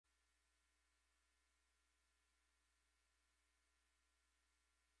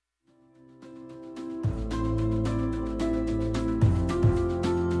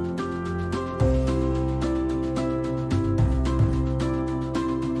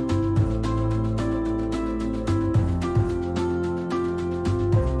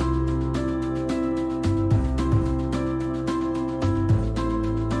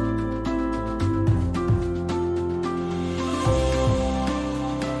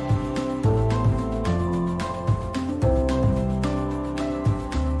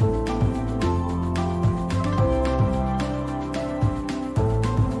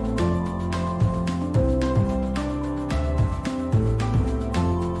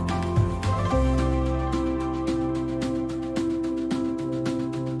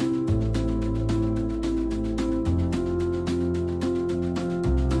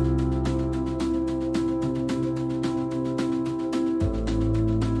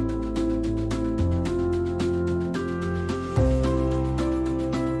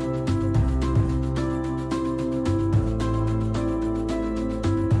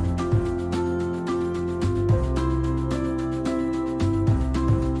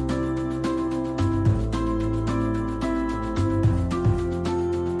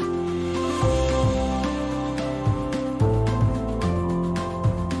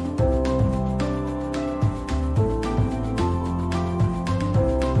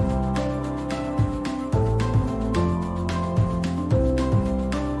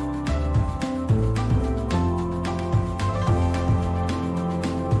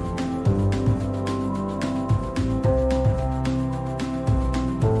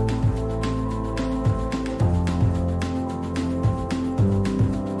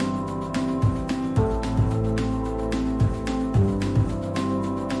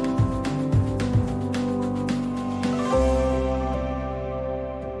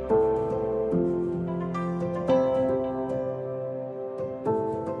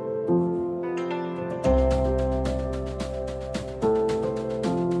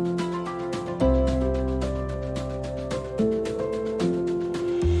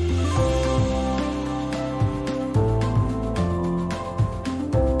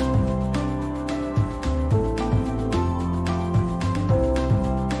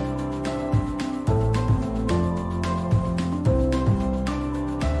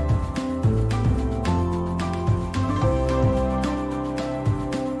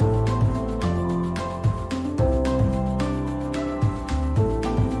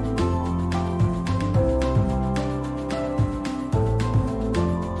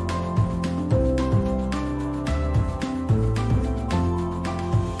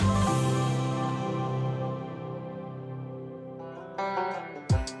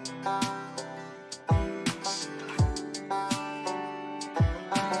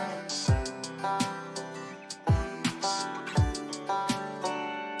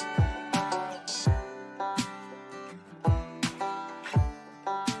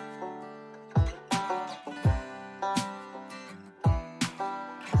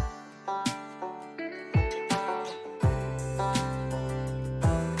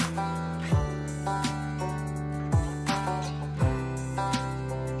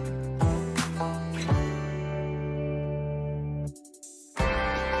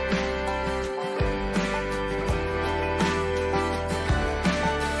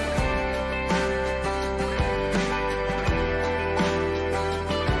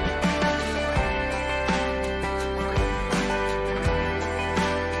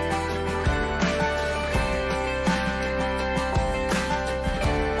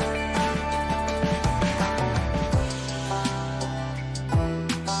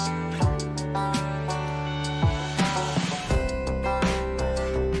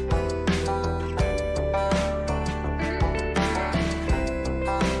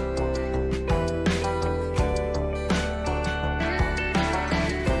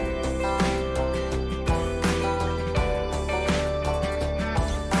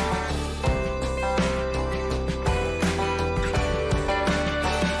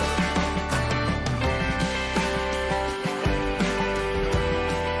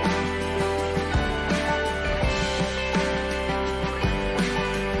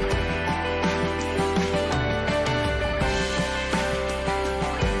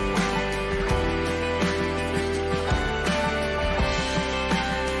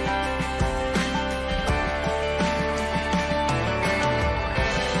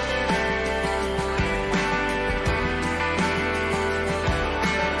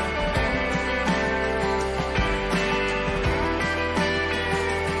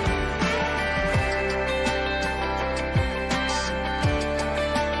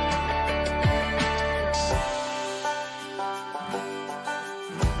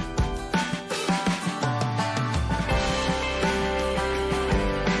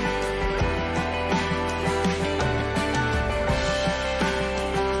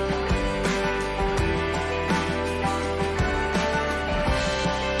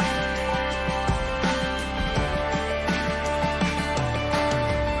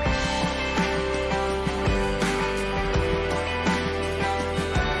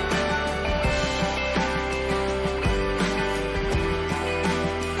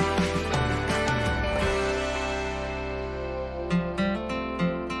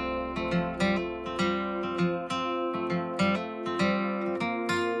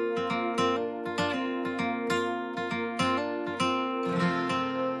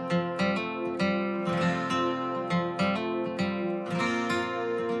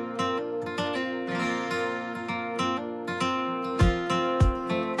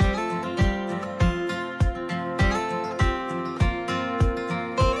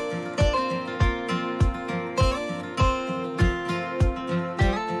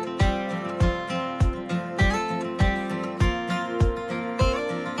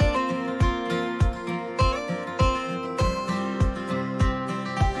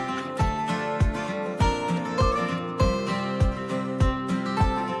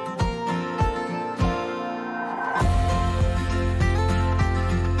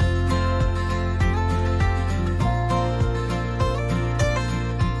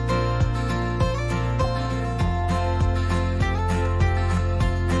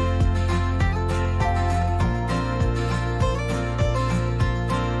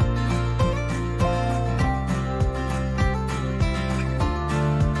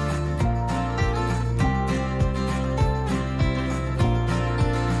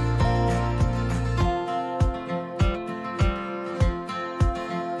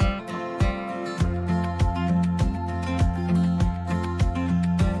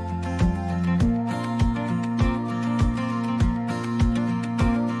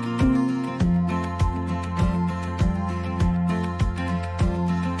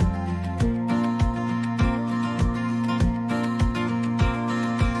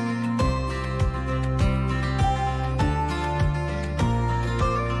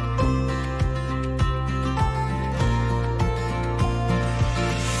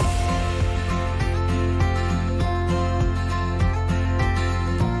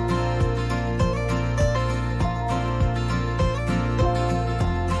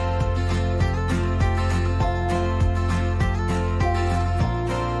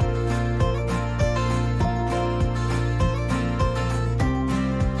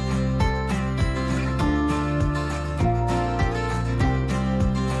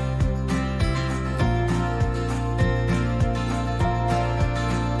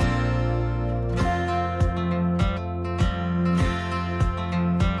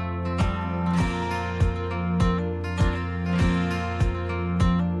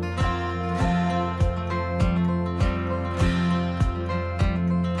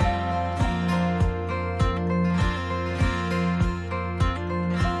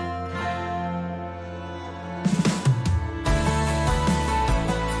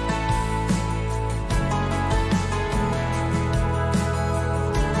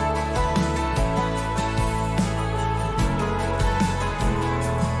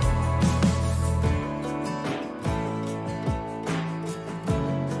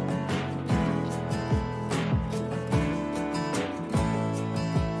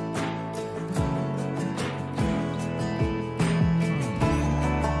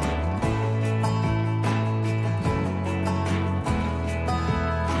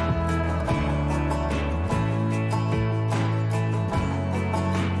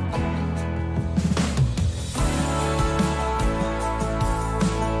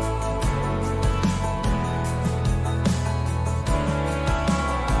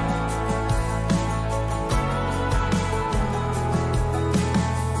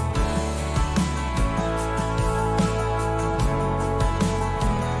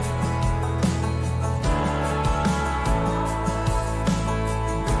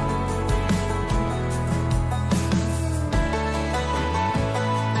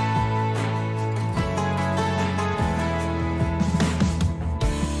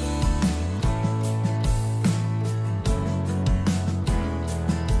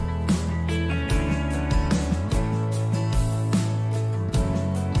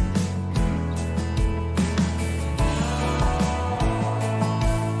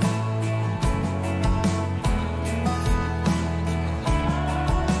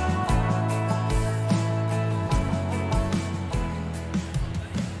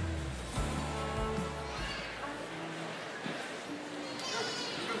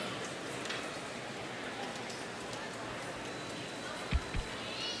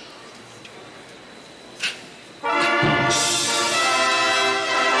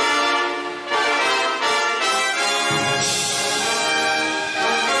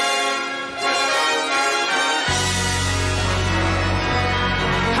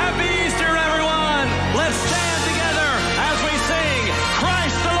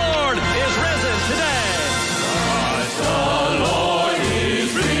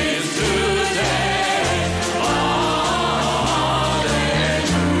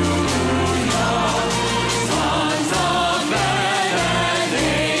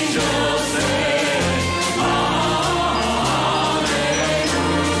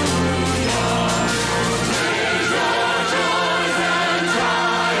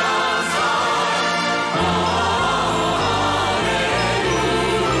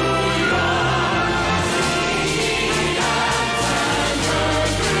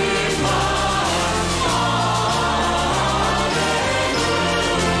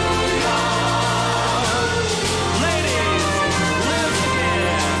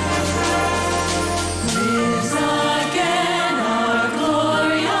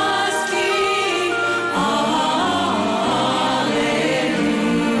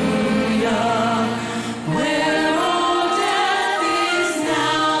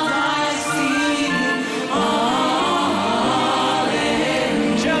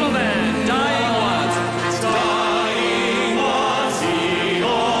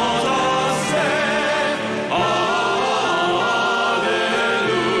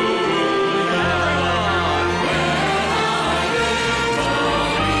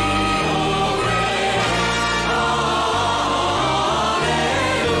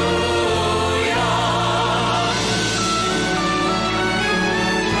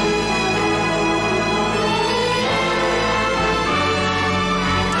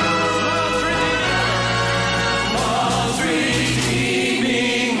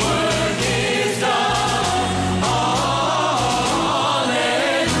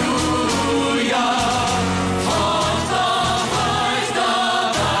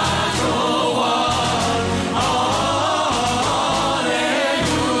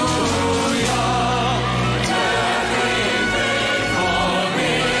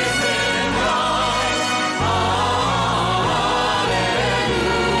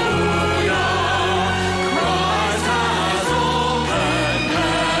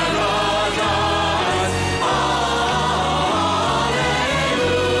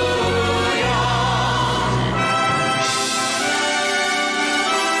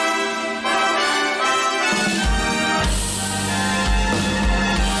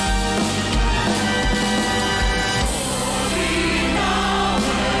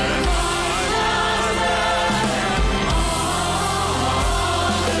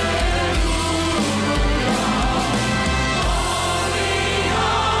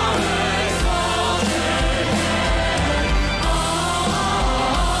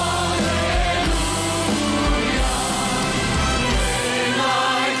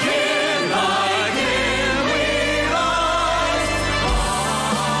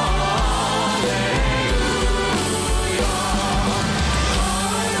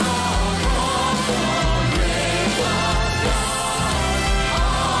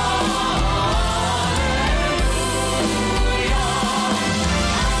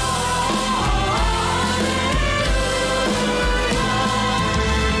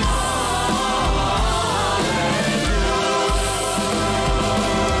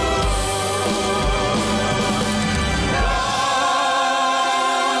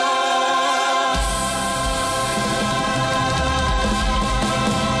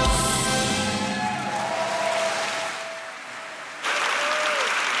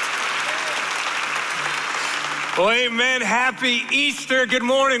Well, amen. Happy Easter. Good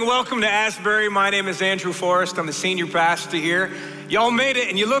morning. Welcome to Asbury. My name is Andrew Forrest. I'm the senior pastor here. Y'all made it,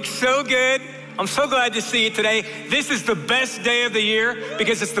 and you look so good. I'm so glad to see you today. This is the best day of the year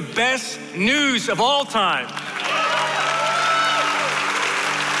because it's the best news of all time.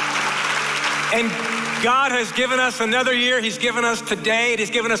 And God has given us another year. He's given us today. He's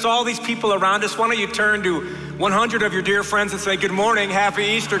given us all these people around us. Why don't you turn to 100 of your dear friends and say, good morning, happy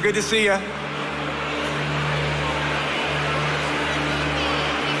Easter, good to see you.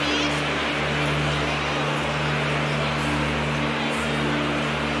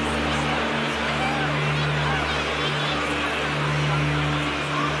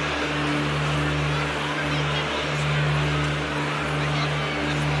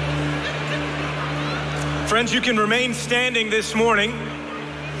 Friends, you can remain standing this morning.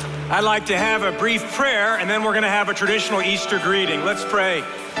 I'd like to have a brief prayer, and then we're going to have a traditional Easter greeting. Let's pray.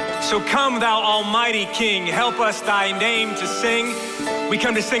 So come, thou almighty King, help us thy name to sing. We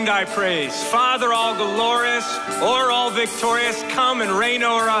come to sing thy praise. Father, all glorious, o'er all victorious, come and reign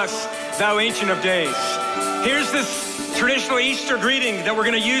o'er us, thou ancient of days. Here's this traditional Easter greeting that we're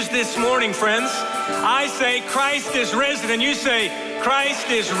going to use this morning, friends. I say, Christ is risen, and you say, Christ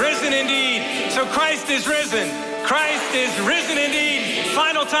is risen indeed. So Christ is risen. Christ is risen indeed.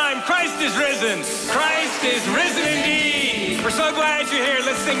 Final time, Christ is risen. Christ is risen indeed. We're so glad you're here.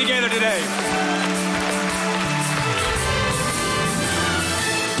 Let's sing together today.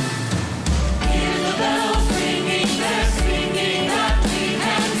 Hear the bells ringing, they're singing that we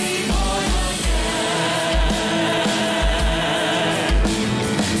can be born again.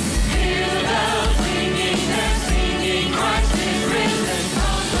 Hear the bells ringing, they're singing, Christ is risen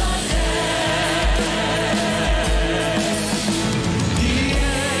from the dead. The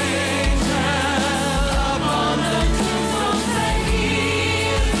angel upon the tombstone said he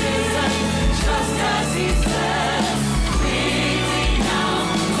is risen, just as he said. Quickly now,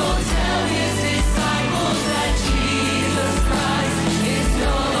 go tell his disciples that Jesus Christ is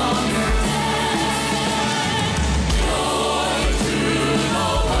no longer dead. Joy to the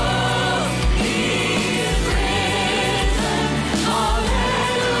world, he is risen.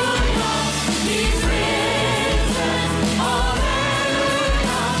 Hallelujah, he's risen.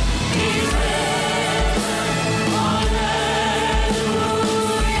 Hallelujah, he's risen.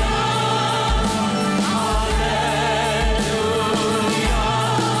 Hallelujah.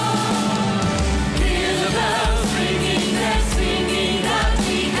 Hear the bells ringing, they're singing that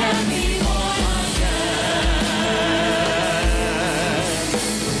we can be born again.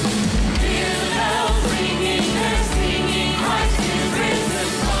 Hear the bells ringing, they're singing, Christ is risen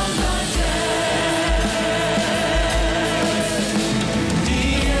from the dead. The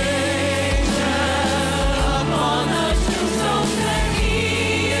angel upon the tombstone said he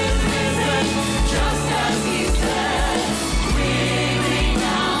is risen, just as he said. Quickly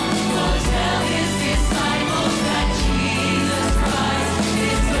now, go tell his disciples that Jesus Christ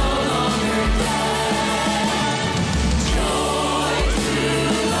is no longer dead. Joy to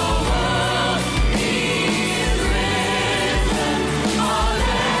the world, he is risen.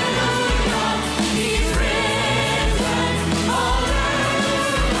 Hallelujah, he's risen. Hallelujah,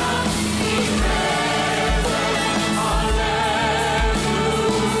 he's risen.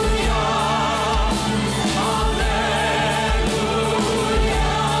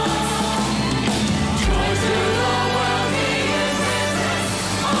 Joy to the world, he is risen.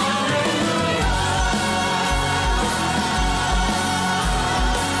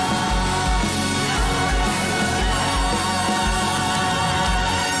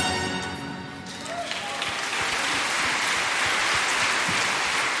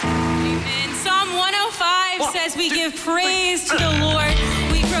 Amen. Psalm 105 says we give praise to the Lord.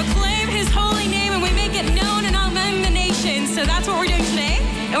 We proclaim his holy name and we make it known in among the nations. So that's what we're doing today.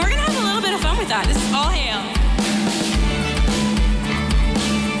 And we're going to have a little bit of fun with that. This is all hail.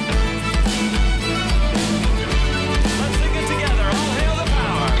 Let's sing it together. All hail the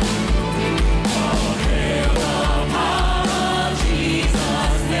power. All hail the power of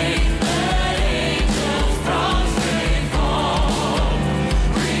Jesus' name. Let angels prostrate fall.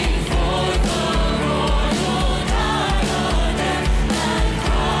 Bring forth the royal diadem and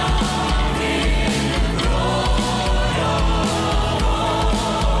crown him royal.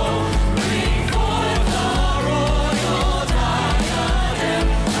 Bring forth the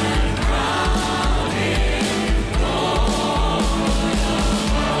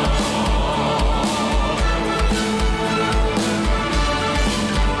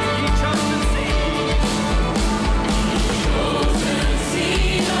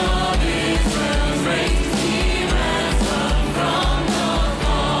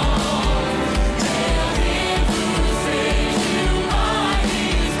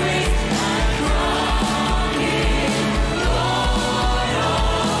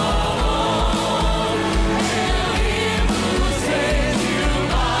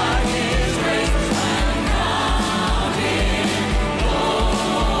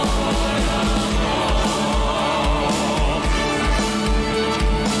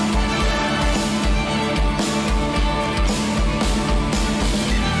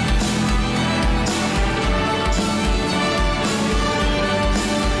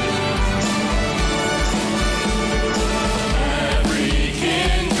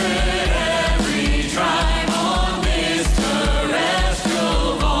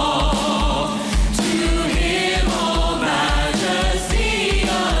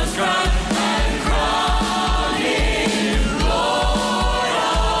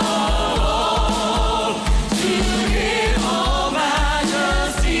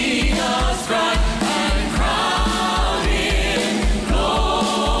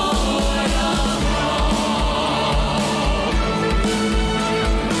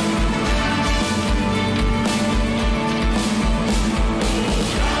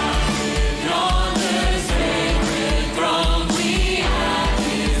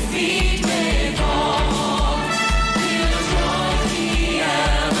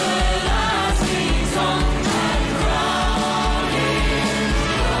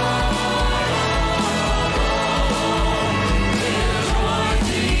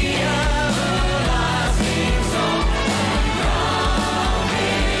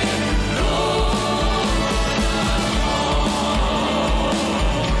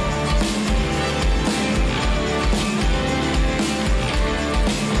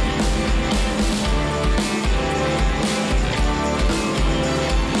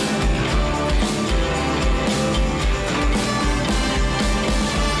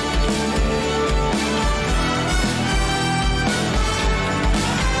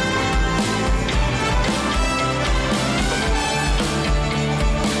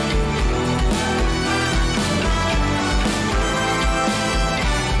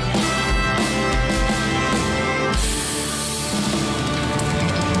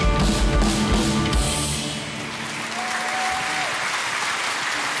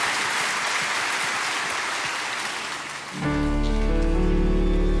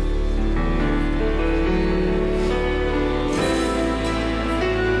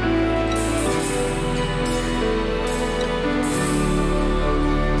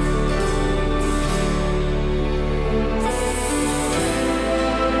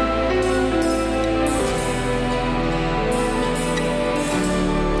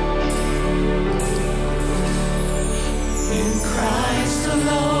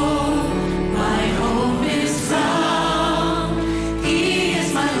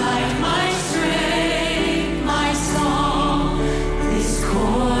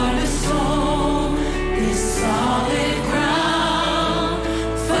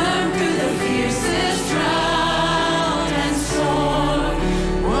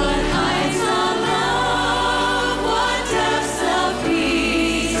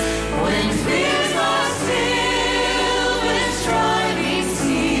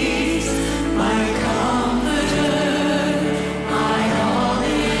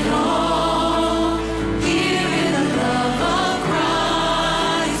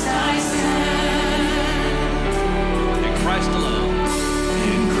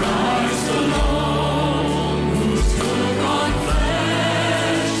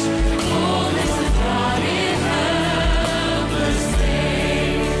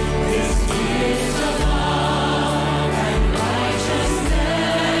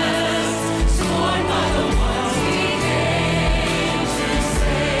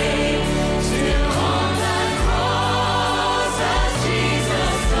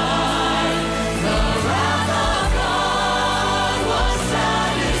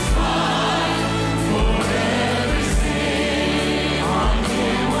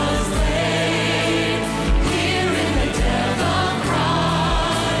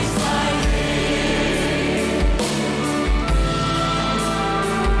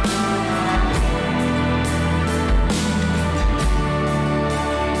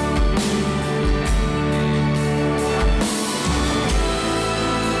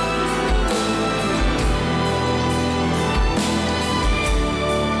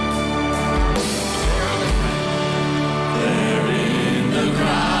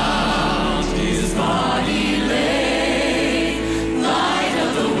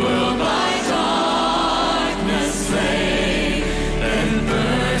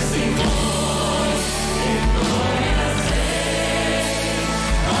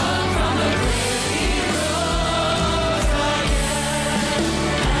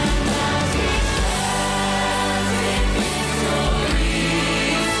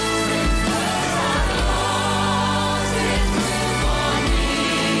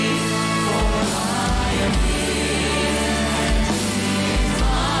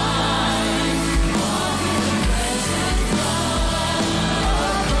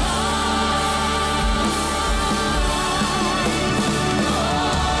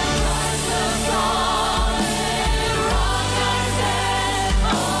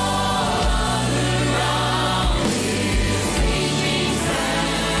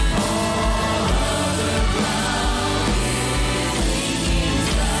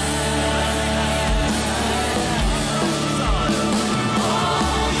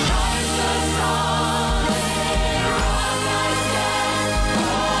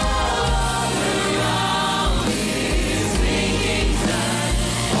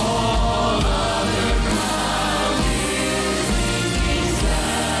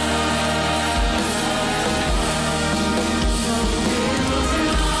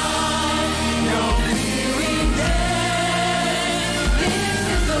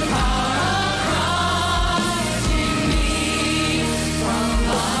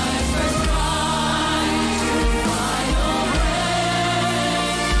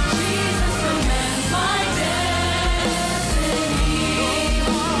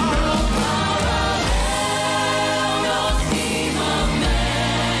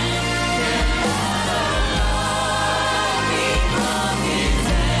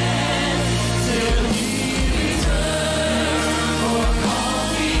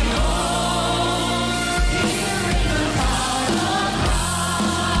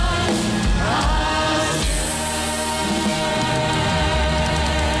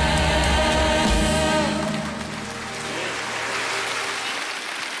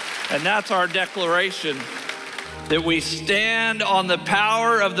And that's our declaration, that we stand on the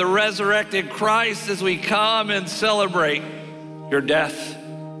power of the resurrected Christ as we come and celebrate your death,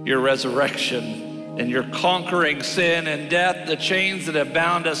 your resurrection, and your conquering sin and death. The chains that have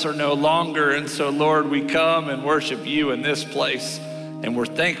bound us are no longer. And so, Lord, we come and worship you in this place. And we're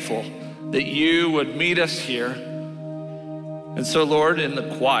thankful that you would meet us here. And so, Lord, in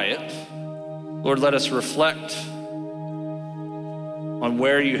the quiet, Lord, let us reflect on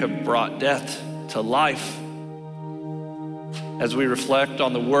where you have brought death to life, as we reflect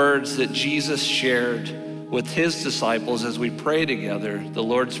on the words that Jesus shared with his disciples as we pray together, the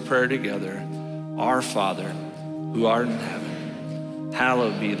Lord's Prayer together. Our Father, who art in heaven,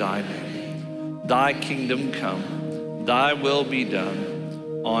 hallowed be thy name. Thy kingdom come, thy will be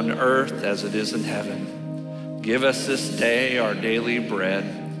done on earth as it is in heaven. Give us this day our daily bread,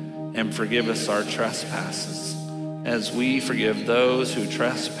 and forgive us our trespasses, as we forgive those who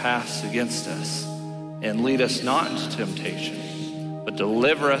trespass against us. And lead us not into temptation, but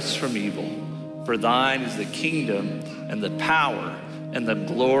deliver us from evil. For thine is the kingdom and the power and the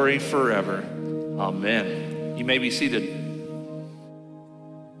glory forever. Amen. You may be seated.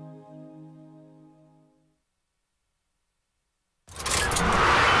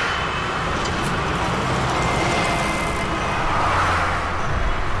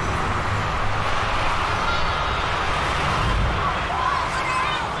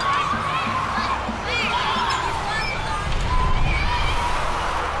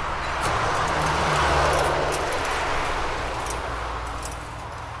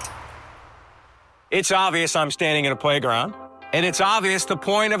 It's obvious I'm standing in a playground, and it's obvious the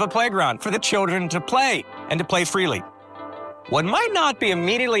point of a playground, for the children to play and to play freely. What might not be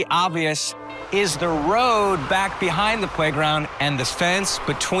immediately obvious is the road back behind the playground and the fence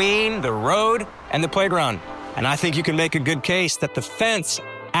between the road and the playground. And I think you can make a good case that the fence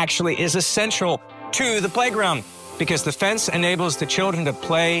actually is essential to the playground, because the fence enables the children to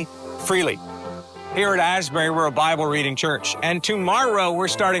play freely. Here at Asbury, we're a Bible reading church, and tomorrow we're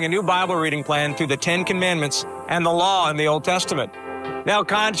starting a new Bible reading plan through the 10 Commandments and the law in the Old Testament. Now,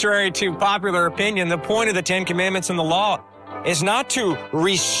 contrary to popular opinion, the point of the 10 Commandments and the law is not to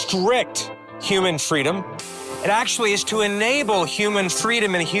restrict human freedom. It actually is to enable human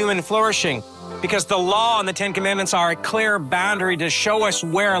freedom and human flourishing, because the law and the 10 Commandments are a clear boundary to show us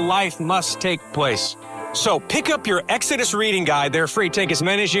where life must take place. So pick up your Exodus reading guide. They're free. Take as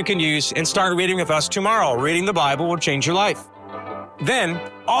many as you can use and start reading with us tomorrow. Reading the Bible will change your life. Then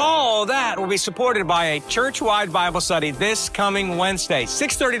all that will be supported by a church-wide Bible study this coming Wednesday,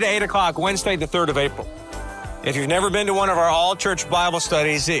 6:30 to 8 o'clock, Wednesday, the 3rd of April. If you've never been to one of our all-church Bible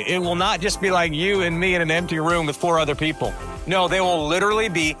studies, it will not just be like you and me in an empty room with 4 other people. No, there will literally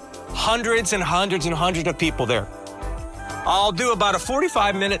be hundreds and hundreds and hundreds of people there. I'll do about a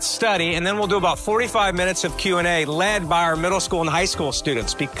 45-minute study, and then we'll do about 45 minutes of Q&A led by our middle school and high school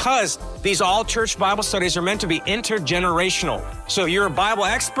students, because these all-church Bible studies are meant to be intergenerational. So if you're a Bible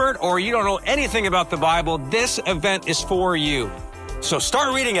expert or you don't know anything about the Bible, this event is for you. So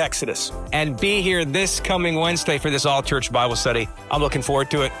start reading Exodus and be here this coming Wednesday for this all-church Bible study. I'm looking forward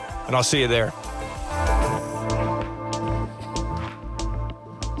to it, and I'll see you there.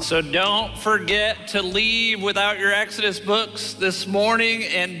 So don't forget to leave without your Exodus books this morning,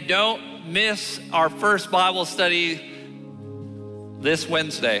 and don't miss our first Bible study this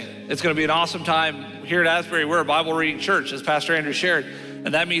Wednesday. It's going to be an awesome time here at Asbury. We're a Bible reading church, as Pastor Andrew shared,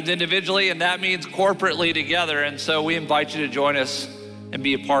 and that means individually and that means corporately together. And so we invite you to join us and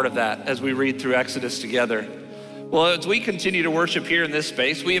be a part of that as we read through Exodus together. Well, as we continue to worship here in this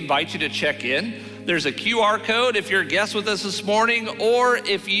space, we invite you to check in. There's a QR code if you're a guest with us this morning, or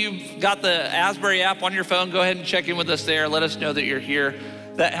if you've got the Asbury app on your phone, go ahead and check in with us there. Let us know that you're here.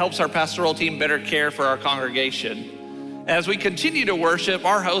 That helps our pastoral team better care for our congregation. As we continue to worship,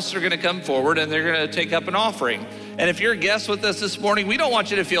 our hosts are going to come forward and they're going to take up an offering. And if you're a guest with us this morning, we don't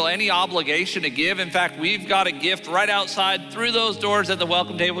want you to feel any obligation to give. In fact, we've got a gift right outside through those doors at the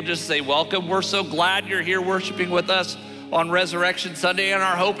welcome table. Just say welcome. We're so glad you're here worshiping with us on Resurrection Sunday, and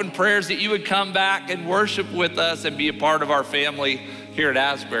our hope and prayers that you would come back and worship with us and be a part of our family here at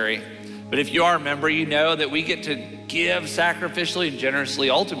Asbury. But if you are a member, you know that we get to give sacrificially and generously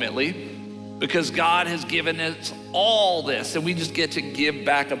ultimately, because God has given us all this, and we just get to give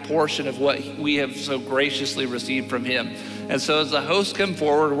back a portion of what we have so graciously received from him. And so as the hosts come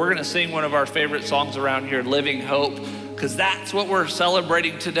forward, we're gonna sing one of our favorite songs around here, Living Hope, because that's what we're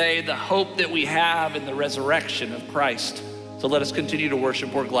celebrating today, the hope that we have in the resurrection of Christ. So let us continue to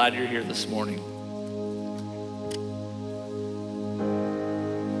worship. We're glad you're here this morning.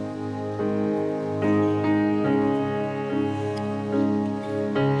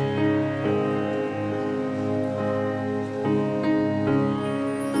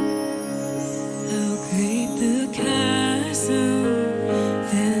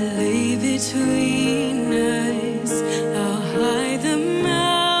 between us. How high the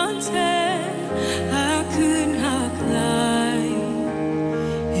mountain I could not climb.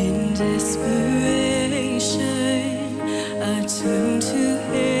 In desperation, I turned to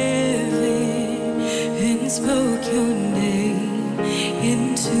heaven and spoke your name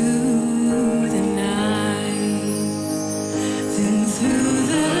into the night. Then through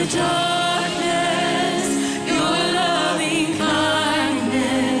the darkness, your loving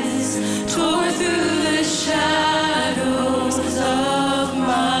kindness tore through the shadows of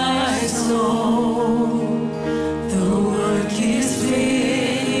my soul. The work is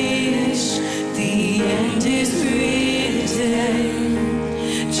finished, the end is written.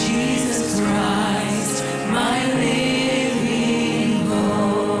 Jesus Christ, my living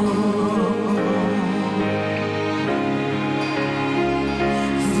hope.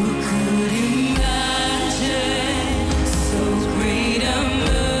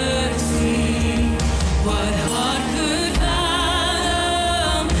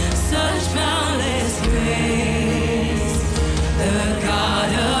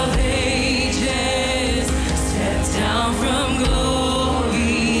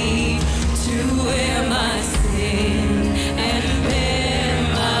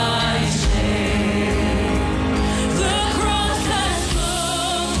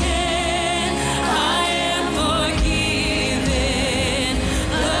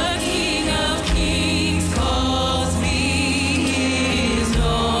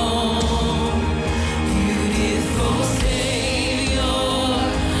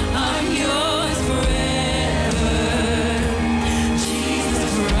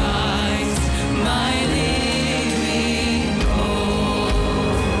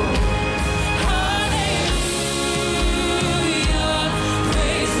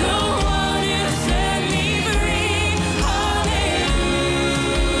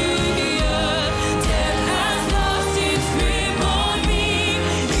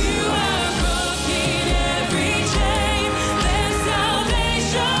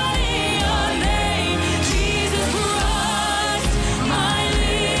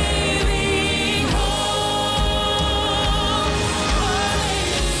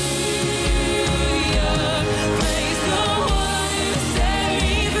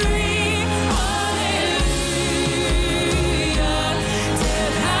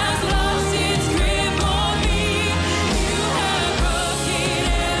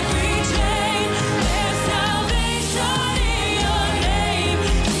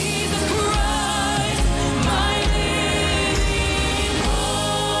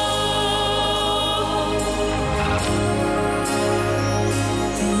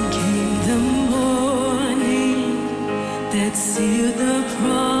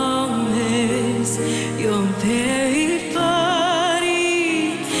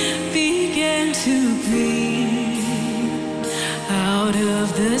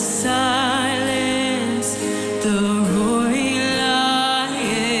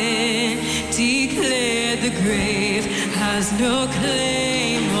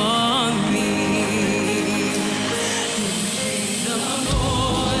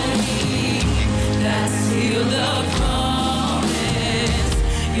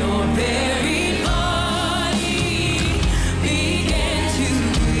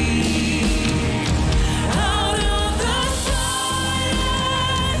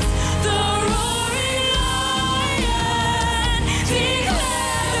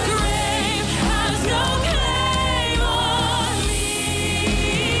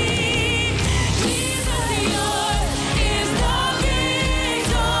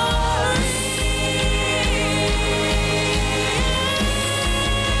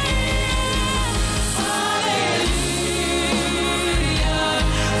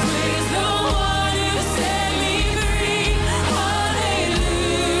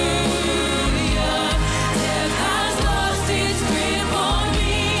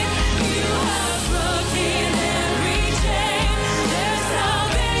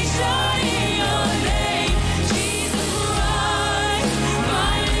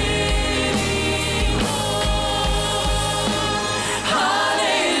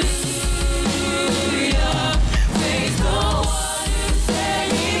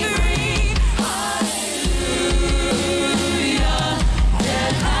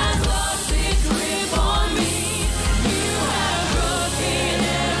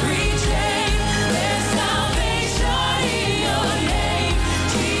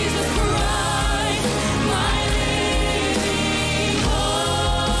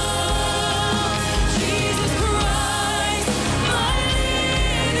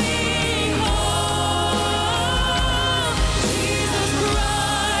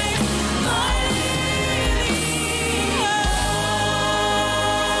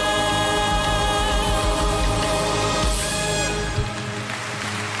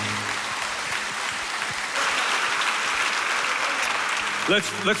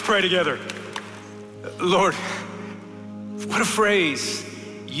 Let's pray together. Lord, what a phrase.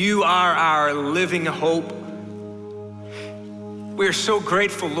 You are our living hope. We are so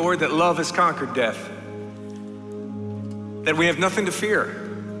grateful, Lord, that love has conquered death, that we have nothing to fear,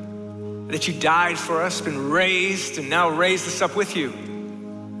 that you died for us, been raised, and now raised us up with you.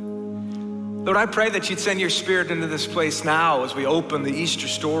 Lord, I pray that you'd send your Spirit into this place now as we open the Easter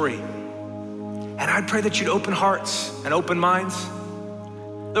story. And I'd pray that you'd open hearts and open minds.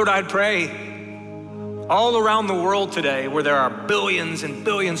 Lord, I'd pray all around the world today where there are billions and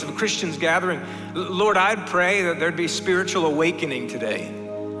billions of Christians gathering, Lord, I'd pray that there'd be spiritual awakening today,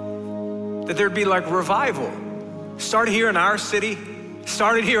 that there'd be like revival. Start here in our city,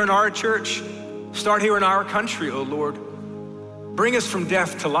 started here in our church, start here in our country, oh Lord. Bring us from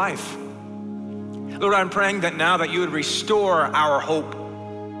death to life. Lord, I'm praying that now that you would restore our hope.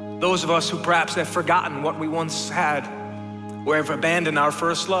 Those of us who perhaps have forgotten what we once had, or have abandoned our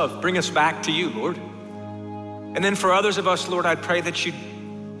first love, bring us back to you, Lord. And then for others of us, Lord, I'd pray that you'd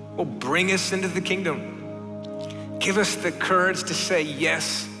bring us into the kingdom. Give us the courage to say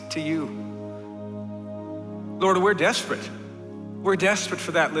yes to you. Lord, we're desperate. We're desperate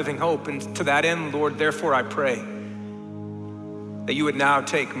for that living hope. And to that end, Lord, therefore I pray that you would now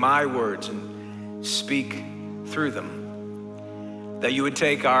take my words and speak through them. That you would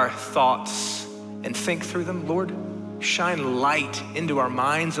take our thoughts and think through them, Lord. Shine light into our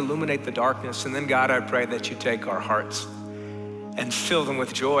minds, illuminate the darkness. And then God, I pray that you take our hearts and fill them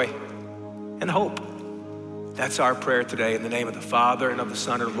with joy and hope. That's our prayer today in the name of the Father and of the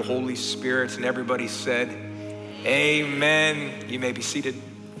Son and of the Holy Spirit. And everybody said, amen. You may be seated.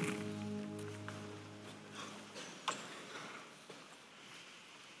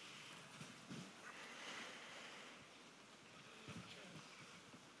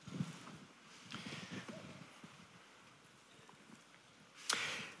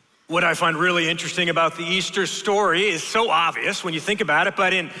 What I find really interesting about the Easter story is so obvious when you think about it,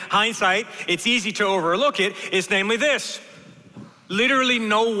 but in hindsight, it's easy to overlook it, is namely this. Literally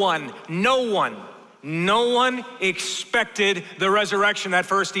no one expected the resurrection that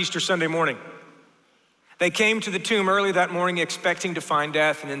first Easter Sunday morning. They came to the tomb early that morning expecting to find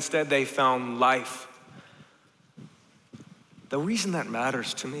death, and instead they found life. The reason that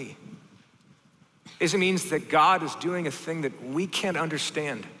matters to me is it means that God is doing a thing that we can't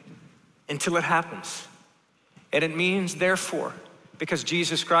understand until it happens. And it means, therefore, because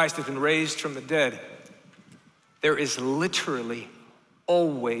Jesus Christ has been raised from the dead, there is literally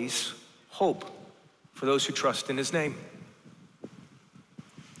always hope for those who trust in his name.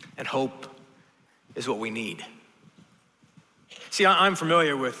 And hope is what we need. See, I'm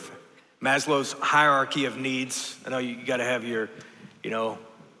familiar with Maslow's hierarchy of needs. I know you gotta have your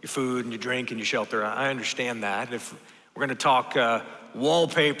food and your drink and your shelter. I understand that. If we're gonna talk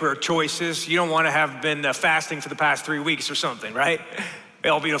wallpaper choices, you don't wanna have been fasting for the past 3 weeks or something, right?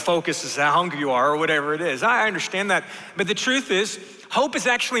 It'll be the focus is how hungry you are or whatever it is. I understand that. But the truth is, hope is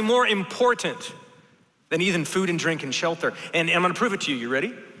actually more important than even food and drink and shelter. And I'm gonna prove it to you. You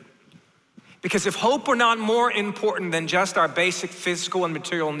ready? Because if hope were not more important than just our basic physical and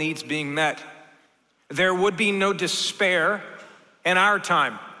material needs being met, there would be no despair in our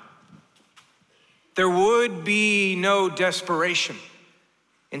time. There would be no desperation.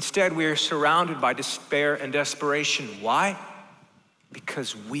 Instead, we are surrounded by despair and desperation. Why?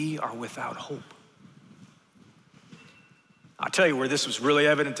 Because we are without hope. I'll tell you where this was really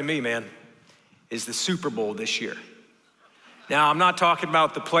evident to me, man, is the Super Bowl this year. Now, I'm not talking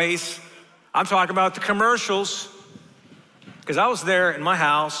about the place, I'm talking about the commercials. Because I was there in my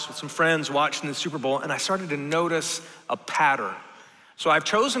house with some friends watching the Super Bowl, and I started to notice a pattern. So I've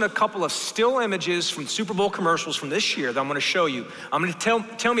chosen a couple of still images from Super Bowl commercials from this year that I'm gonna show you. I'm gonna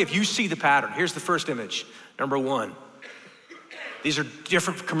tell me if you see the pattern. Here's the first image, number 1. These are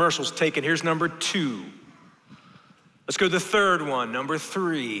different commercials taken. Here's number 2. Let's go to the third one, number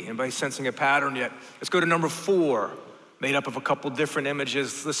 3. Anybody sensing a pattern yet? Let's go to number 4, made up of a couple different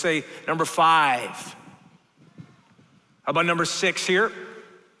images. Let's say number 5. How about number 6 here? And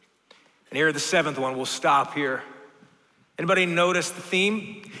here, the 7th one, we'll stop here. Anybody notice the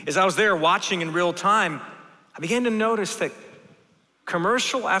theme? As I was there watching in real time, I began to notice that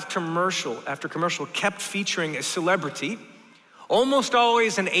commercial after commercial kept featuring a celebrity, almost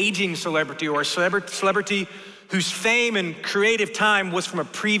always an aging celebrity or a celebrity whose fame and creative time was from a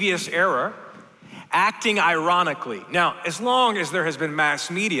previous era, acting ironically. Now, as long as there has been mass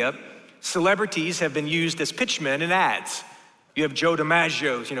media, celebrities have been used as pitchmen in ads. You have Joe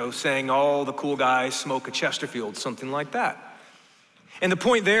DiMaggio, saying all the cool guys smoke a Chesterfield, something like that. And the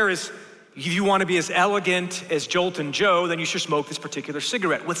point there is if you want to be as elegant as Joltin' Joe, then you should smoke this particular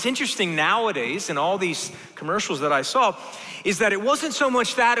cigarette. What's interesting nowadays in all these commercials that I saw is that it wasn't so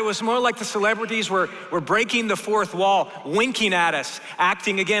much that, it was more like the celebrities were breaking the fourth wall, winking at us,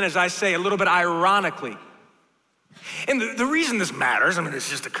 acting again, as I say, a little bit ironically. And the reason this matters, I mean, it's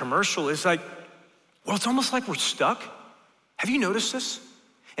just a commercial, is like, well, it's almost like we're stuck. Have you noticed this?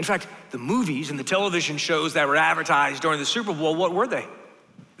 In fact, the movies and the television shows that were advertised during the Super Bowl, what were they?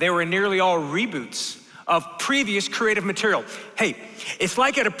 They were nearly all reboots of previous creative material. Hey, it's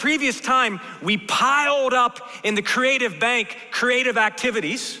like at a previous time, we piled up in the creative bank creative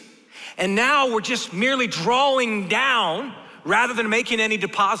activities, and now we're just merely drawing down rather than making any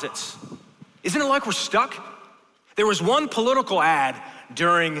deposits. Isn't it like we're stuck? There was one political ad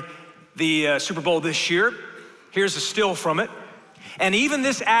during the Super Bowl this year. Here's a still from it. And even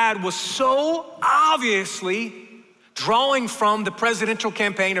this ad was so obviously drawing from the presidential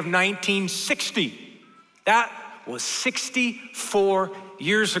campaign of 1960. That was 64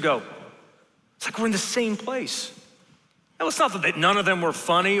 years ago. It's like we're in the same place. Now, it's not that none of them were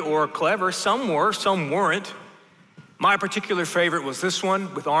funny or clever. Some were, some weren't. My particular favorite was this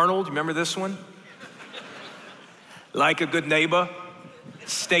one with Arnold. You remember this one? Like a good neighbor,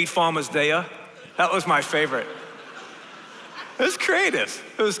 State Farm is there. That was my favorite. It was creative.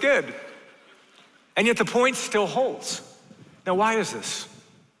 It was good. And yet the point still holds. Now, why is this?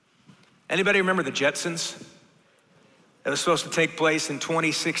 Anybody remember the Jetsons? It was supposed to take place in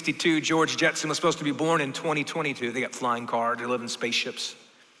 2062. George Jetson was supposed to be born in 2022. They got flying cars, they live in spaceships.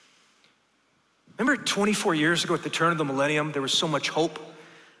 Remember 24 years ago at the turn of the millennium, there was so much hope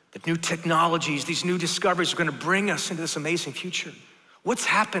that new technologies, these new discoveries are gonna bring us into this amazing future. What's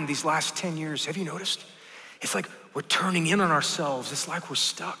happened these last 10 years? Have you noticed? It's like we're turning in on ourselves. It's like we're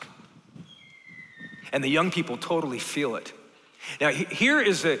stuck. And the young people totally feel it. Now, here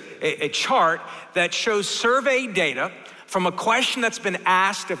is a chart that shows survey data from a question that's been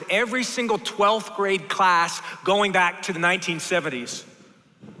asked of every single 12th grade class going back to the 1970s.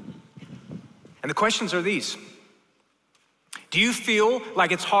 And the questions are these. Do you feel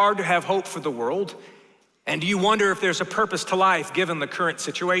like it's hard to have hope for the world? And do you wonder if there's a purpose to life given the current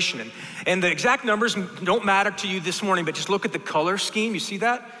situation? And the exact numbers don't matter to you this morning, but just look at the color scheme. You see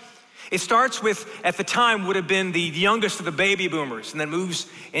that? It starts with, at the time, would have been the youngest of the baby boomers, and then moves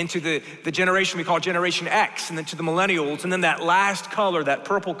into the generation we call Generation X, and then to the millennials, and then that last color, that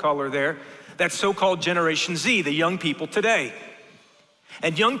purple color there, that so-called Generation Z, the young people today.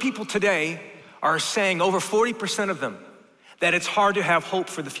 And young people today are saying, over 40% of them, that it's hard to have hope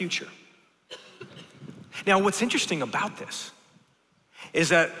for the future. Now, what's interesting about this is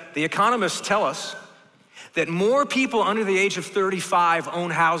that the economists tell us that more people under the age of 35 own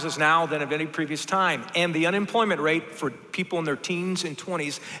houses now than at any previous time, and the unemployment rate for people in their teens and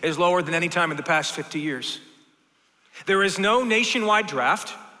 20s is lower than any time in the past 50 years. There is no nationwide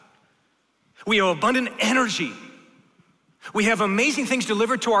draft. We have abundant energy. We have amazing things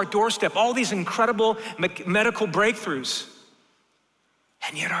delivered to our doorstep, all these incredible medical breakthroughs.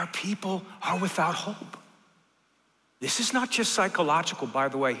 And yet our people are without hope. This is not just psychological, by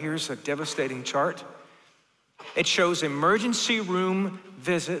the way. Here's a devastating chart. It shows emergency room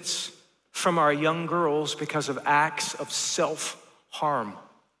visits from our young girls because of acts of self-harm.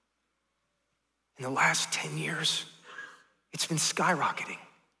 In the last 10 years, it's been skyrocketing.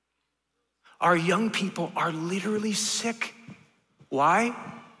 Our young people are literally sick. Why?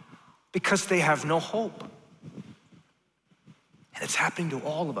 Because they have no hope. And it's happening to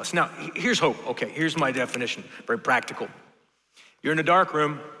all of us. Now, here's hope. Okay, here's my definition, very practical. You're in a dark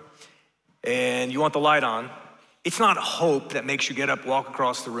room and you want the light on. It's not hope that makes you get up, walk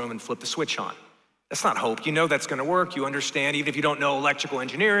across the room, and flip the switch on. That's not hope. You know that's gonna work. You understand, even if you don't know electrical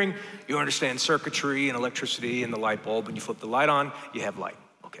engineering, you understand circuitry and electricity and the light bulb. When you flip the light on, you have light.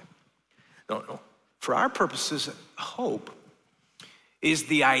 Okay. No. For our purposes, hope is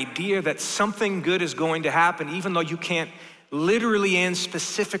the idea that something good is going to happen, even though you can't literally and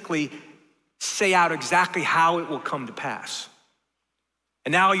specifically say out exactly how it will come to pass.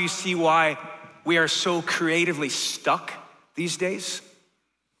 And now you see why we are so creatively stuck these days.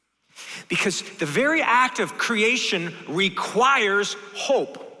 Because the very act of creation requires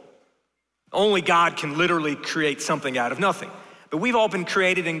hope. Only God can literally create something out of nothing. But we've all been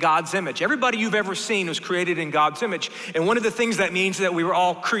created in God's image. Everybody you've ever seen was created in God's image. And one of the things that means is that we were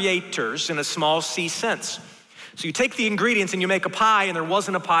all creators in a small c sense. So you take the ingredients and you make a pie and there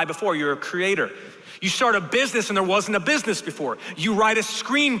wasn't a pie before, you're a creator. You start a business and there wasn't a business before. You write a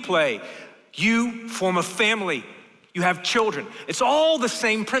screenplay. You form a family. You have children. It's all the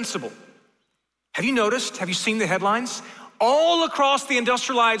same principle. Have you noticed, have you seen the headlines? All across the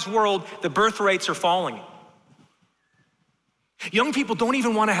industrialized world, the birth rates are falling. Young people don't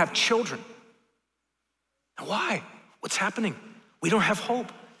even want to have children. Now, why? What's happening? We don't have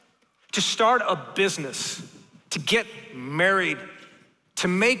hope. To start a business, to get married, to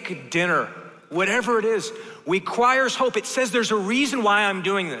make dinner, whatever it is, requires hope. It says there's a reason why I'm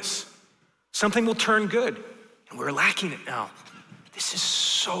doing this. Something will turn good, and we're lacking it now. This is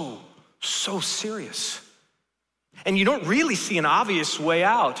so serious. And you don't really see an obvious way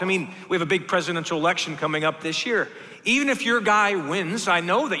out. I mean, we have a big presidential election coming up this year. Even if your guy wins, I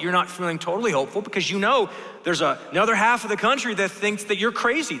know that you're not feeling totally hopeful because you know there's another half of the country that thinks that you're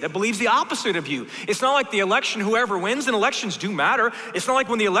crazy, that believes the opposite of you. It's not like the election, whoever wins, and elections do matter. It's not like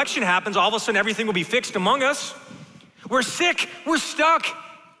when the election happens, all of a sudden everything will be fixed among us. We're sick, we're stuck.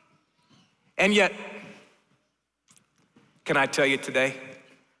 And yet, can I tell you today,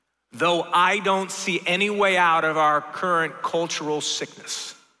 though I don't see any way out of our current cultural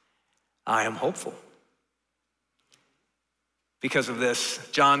sickness, I am hopeful. Because of this,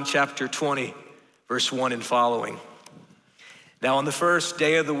 John chapter 20, verse 1 and following. Now on the first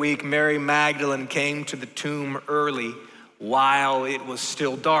day of the week, Mary Magdalene came to the tomb early while it was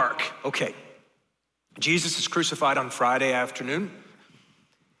still dark. Okay, Jesus is crucified on Friday afternoon.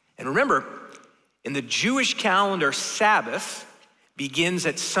 And remember, in the Jewish calendar, Sabbath begins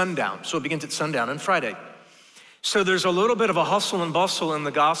at sundown. So it begins at sundown on Friday. So there's a little bit of a hustle and bustle in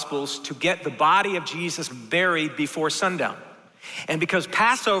the Gospels to get the body of Jesus buried before sundown. And because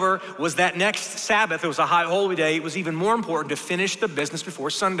Passover was that next Sabbath, it was a high holy day, it was even more important to finish the business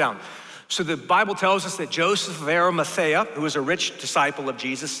before sundown. So the Bible tells us that Joseph of Arimathea, who was a rich disciple of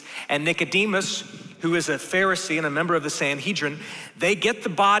Jesus, and Nicodemus, who is a Pharisee and a member of the Sanhedrin, they get the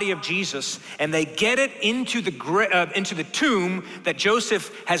body of Jesus and they get it into the tomb that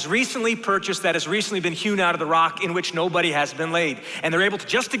Joseph has recently purchased, that has recently been hewn out of the rock, in which nobody has been laid. And they're able to,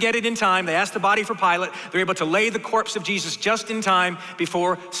 just to get it in time, they ask the body for Pilate, they're able to lay the corpse of Jesus just in time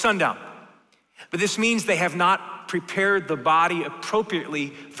before sundown. But this means they have not prepared the body appropriately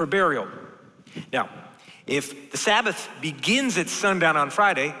for burial. Now, if the Sabbath begins at sundown on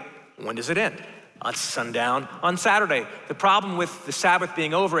Friday, when does it end? On sundown on Saturday. The problem with the Sabbath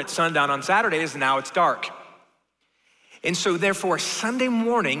being over at sundown on Saturday is now it's dark. And so therefore, Sunday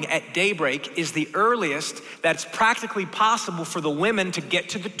morning at daybreak is the earliest that's practically possible for the women to get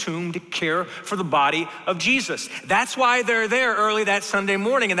to the tomb to care for the body of Jesus. That's why they're there early that Sunday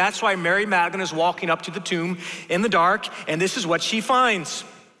morning, and that's why Mary Magdalene is walking up to the tomb in the dark, and this is what she finds.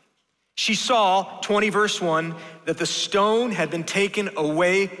 She saw, 20 verse 1, that the stone had been taken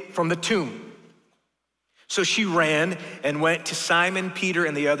away from the tomb. So she ran and went to Simon, Peter,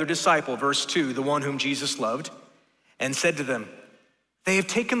 and the other disciple, verse 2, the one whom Jesus loved, and said to them, "They have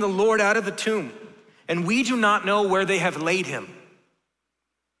taken the Lord out of the tomb, and we do not know where they have laid him."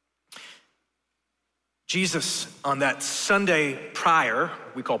 Jesus, on that Sunday prior,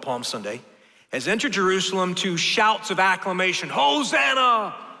 we call Palm Sunday, has entered Jerusalem to shouts of acclamation,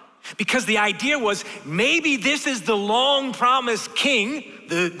 "Hosanna!" Because the idea was maybe this is the long promised king,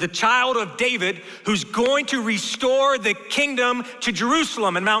 the child of David, who's going to restore the kingdom to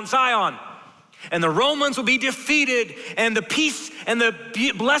Jerusalem and Mount Zion. And the Romans will be defeated and the peace and the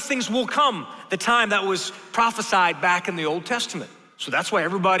blessings will come, the time that was prophesied back in the Old Testament. So that's why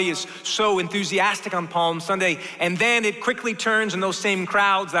everybody is so enthusiastic on Palm Sunday. And then it quickly turns, and those same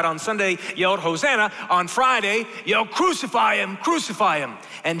crowds that on Sunday yelled Hosanna, on Friday yelled crucify him, crucify him.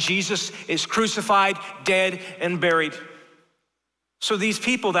 And Jesus is crucified, dead, and buried. So these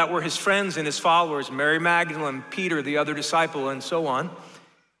people that were his friends and his followers, Mary Magdalene, Peter, the other disciple, and so on,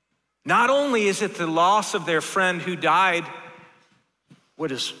 not only is it the loss of their friend who died,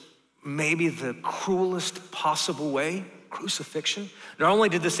 what is maybe the cruelest possible way, crucifixion. Not only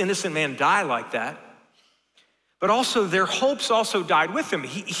did this innocent man die like that, but also their hopes also died with him.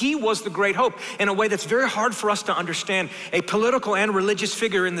 He was the great hope in a way that's very hard for us to understand. A political and religious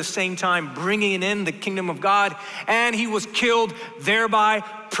figure in the same time, bringing in the kingdom of God, and he was killed, thereby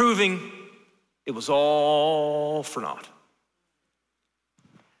proving it was all for naught.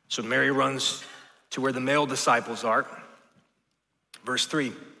 So Mary runs to where the male disciples are. Verse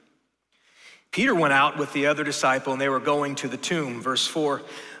 3. Peter went out with the other disciple and they were going to the tomb. Verse 4,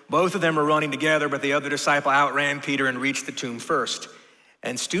 both of them were running together, but the other disciple outran Peter and reached the tomb first.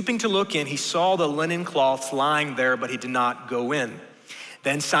 And stooping to look in, he saw the linen cloths lying there, but he did not go in.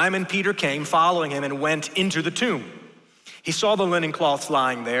 Then Simon Peter came following him and went into the tomb. He saw the linen cloths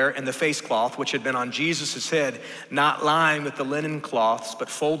lying there and the face cloth, which had been on Jesus' head, not lying with the linen cloths, but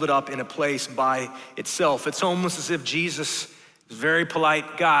folded up in a place by itself. It's almost as if Jesus, a very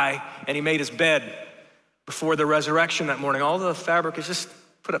polite guy, and he made his bed before the resurrection that morning. All the fabric is just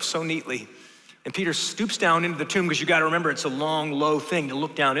put up so neatly. And Peter stoops down into the tomb, because you got to remember, it's a long, low thing to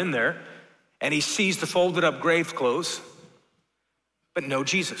look down in there. And he sees the folded up grave clothes, but no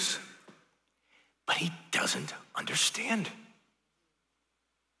Jesus. But he doesn't understand.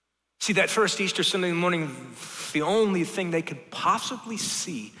 See, that first Easter Sunday morning, the only thing they could possibly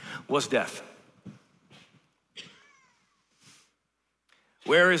see was death.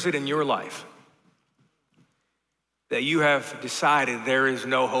 Where is it in your life that you have decided there is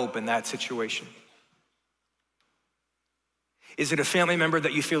no hope in that situation? Is it a family member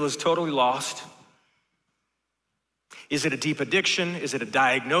that you feel is totally lost? Is it a deep addiction? Is it a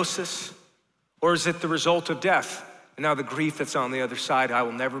diagnosis? Or is it the result of death? And now the grief that's on the other side, I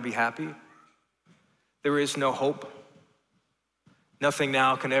will never be happy. There is no hope. Nothing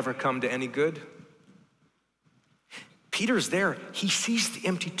now can ever come to any good. Peter's there. He sees the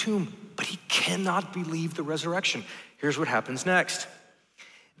empty tomb, but he cannot believe the resurrection. Here's what happens next.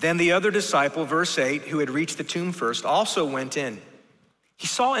 Then the other disciple, verse 8, who had reached the tomb first, also went in. He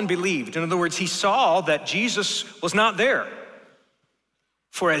saw and believed. In other words, he saw that Jesus was not there.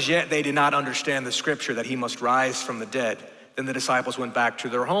 For as yet they did not understand the scripture that he must rise from the dead. Then the disciples went back to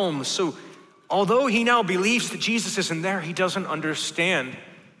their homes. So although he now believes that Jesus isn't there, he doesn't understand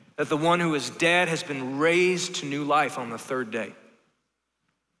that the one who is dead has been raised to new life on the third day.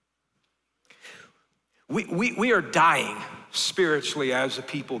 We are dying spiritually as a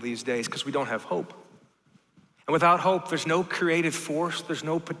people these days because we don't have hope. And without hope, there's no creative force, there's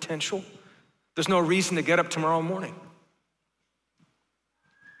no potential, there's no reason to get up tomorrow morning.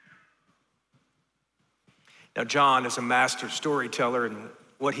 Now, John is a master storyteller, and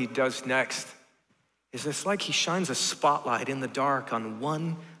what he does next is it's like he shines a spotlight in the dark on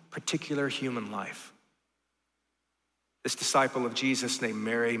one particular human life. This disciple of Jesus named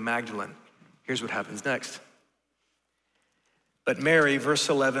Mary Magdalene. Here's what happens next. But Mary, verse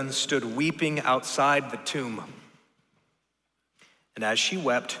 11, stood weeping outside the tomb. And as she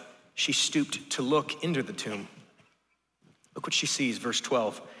wept, she stooped to look into the tomb. Look what she sees, verse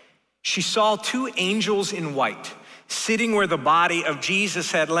 12. She saw two angels in white, sitting where the body of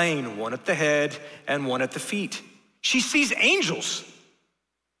Jesus had lain, one at the head and one at the feet. She sees angels.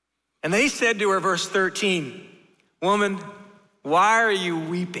 And they said to her, verse 13, "Woman, why are you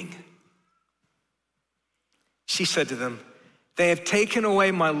weeping?" She said to them, "They have taken away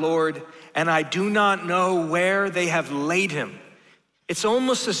my Lord, and I do not know where they have laid him." It's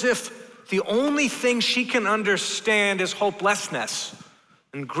almost as if the only thing she can understand is hopelessness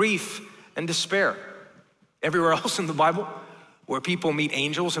and grief and despair. Everywhere else in the Bible where people meet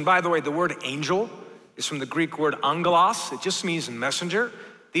angels, and by the way, the word angel is from the Greek word angelos. It just means messenger.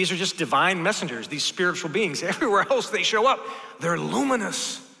 These are just divine messengers, these spiritual beings. Everywhere else they show up, they're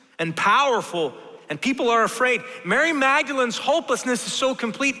luminous and powerful, and people are afraid. Mary Magdalene's hopelessness is so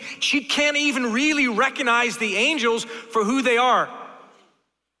complete, she can't even really recognize the angels for who they are.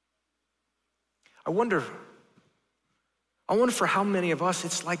 I wonder for how many of us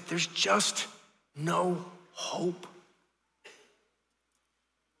it's like there's just no hope.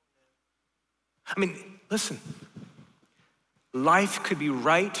 I mean, listen, life could be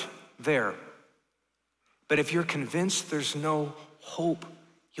right there, but if you're convinced there's no hope,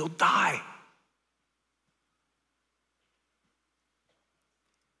 you'll die.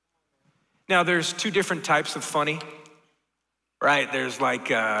 Now, there's two different types of funny, right? There's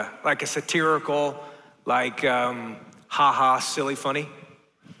like a satirical, ha-ha, silly funny.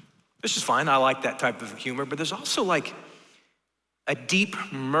 This is fine, I like that type of humor, but there's also like a deep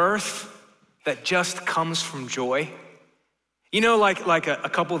mirth that just comes from joy. You know, like a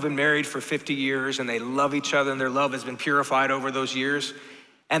couple have been married for 50 years and they love each other and their love has been purified over those years,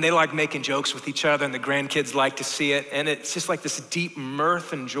 and they like making jokes with each other and the grandkids like to see it, and it's just like this deep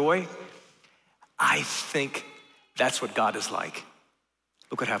mirth and joy. I think that's what God is like.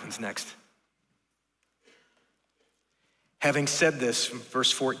 Look what happens next. Having said this,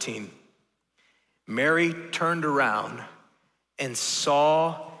 verse 14, Mary turned around and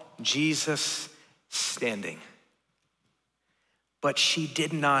saw Jesus standing, but she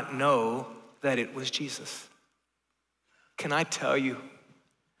did not know that it was Jesus. Can I tell you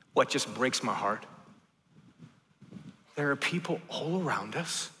what just breaks my heart? There are people all around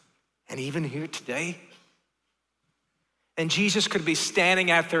us, and even here today, and Jesus could be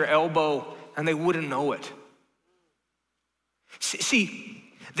standing at their elbow and they wouldn't know it. See,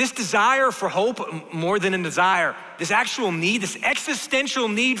 this desire for hope, more than a desire, this actual need, this existential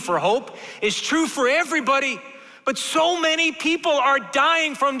need for hope is true for everybody, but so many people are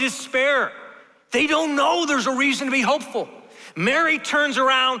dying from despair. They don't know there's a reason to be hopeful. Mary turns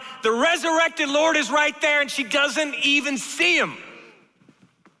around, the resurrected Lord is right there, and she doesn't even see him.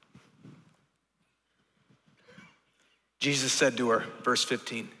 Jesus said to her, verse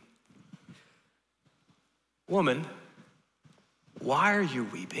 15, "Woman, why are you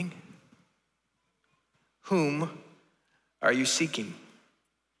weeping? Whom are you seeking?"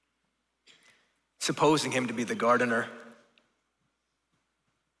 Supposing him to be the gardener.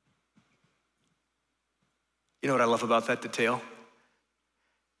 You know what I love about that detail?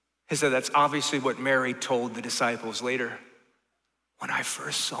 Is that that's obviously what Mary told the disciples later. When I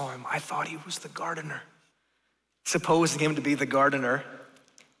first saw him, I thought he was the gardener. Supposing him to be the gardener,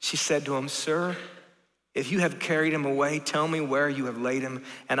 she said to him, "Sir, if you have carried him away, tell me where you have laid him,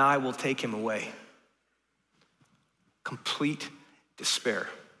 and I will take him away." Complete despair.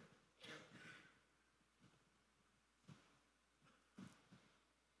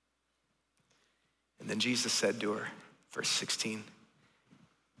 And then Jesus said to her, verse 16,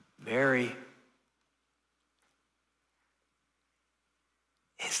 "Mary."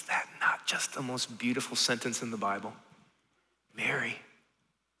 Is that not just the most beautiful sentence in the Bible? Mary.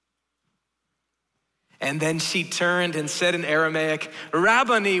 And then she turned and said in Aramaic,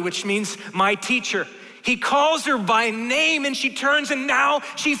 "Rabboni," which means my teacher. He calls her by name, and she turns, and now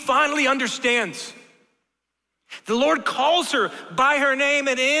she finally understands. The Lord calls her by her name,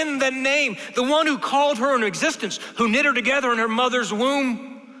 and in the name, the one who called her into existence, who knit her together in her mother's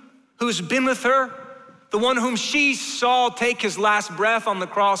womb, who's been with her, the one whom she saw take his last breath on the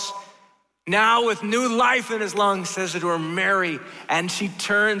cross, now with new life in his lungs, says to her, "Mary," and she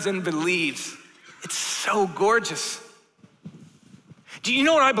turns and believes. It's so gorgeous. Do you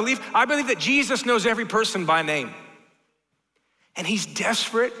know what I believe? I believe that Jesus knows every person by name. And he's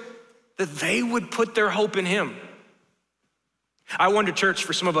desperate that they would put their hope in him. I wonder, church,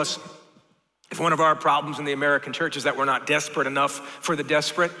 for some of us, if one of our problems in the American church is that we're not desperate enough for the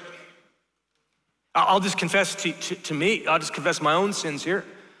desperate. I'll just confess to me, I'll just confess my own sins here.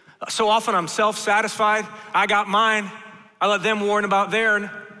 So often I'm self-satisfied. I got mine. I let them worry about theirs.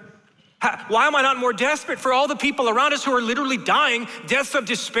 Why am I not more desperate for all the people around us who are literally dying, deaths of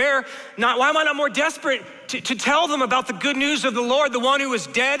despair? Why am I not more desperate to tell them about the good news of the Lord, the one who is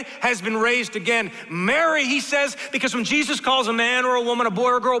dead has been raised again? Mary, he says, because when Jesus calls a man or a woman, a boy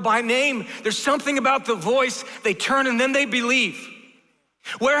or a girl by name, there's something about the voice. They turn and then they believe.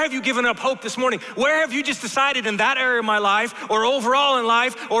 Where have you given up hope this morning? Where have you just decided in that area of my life, or overall in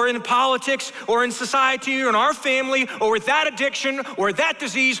life, or in politics, or in society, or in our family, or with that addiction, or that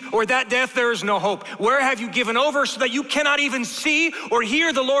disease, or that death, there is no hope? Where have you given over so that you cannot even see or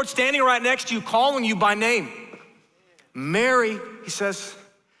hear the Lord standing right next to you, calling you by name? Mary, he says,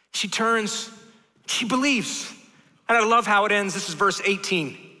 she turns, she believes. And I love how it ends. This is verse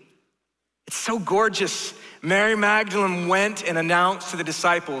 18. It's so gorgeous. Mary Magdalene went and announced to the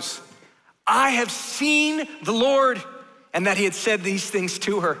disciples, "I have seen the Lord," and that he had said these things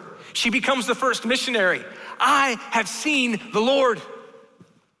to her. She becomes the first missionary. I have seen the Lord.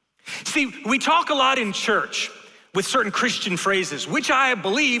 See, we talk a lot in church with certain Christian phrases, which I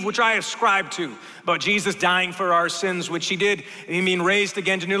believe, which I ascribe to, about Jesus dying for our sins, which he did, and being raised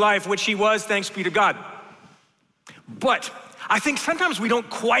again to new life, which he was, thanks be to God. But I think sometimes we don't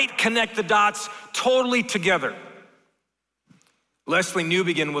quite connect the dots totally together. Leslie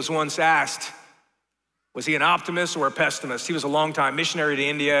Newbegin was once asked, was he an optimist or a pessimist? He was a longtime missionary to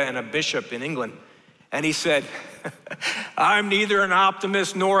India and a bishop in England. And he said, "I'm neither an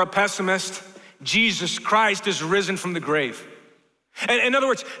optimist nor a pessimist. Jesus Christ is risen from the grave." And in other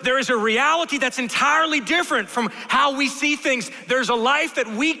words, there is a reality that's entirely different from how we see things. There's a life that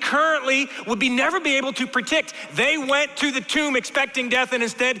we currently would never be able to predict. They went to the tomb expecting death, and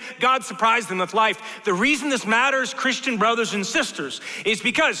instead God surprised them with life. The reason this matters, Christian brothers and sisters, is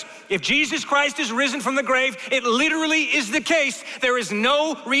because if Jesus Christ is risen from the grave, it literally is the case. There is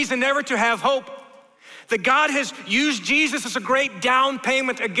no reason never to have hope. That God has used Jesus as a great down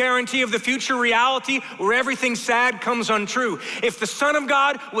payment, a guarantee of the future reality where everything sad comes untrue. If the Son of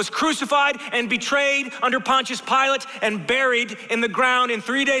God was crucified and betrayed under Pontius Pilate and buried in the ground, and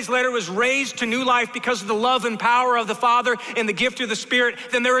 3 days later was raised to new life because of the love and power of the Father and the gift of the Spirit,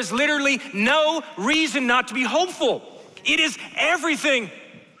 then there is literally no reason not to be hopeful. It is everything.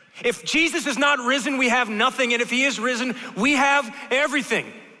 If Jesus is not risen, we have nothing, and if he is risen, we have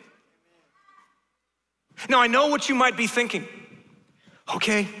everything. Now, I know what you might be thinking.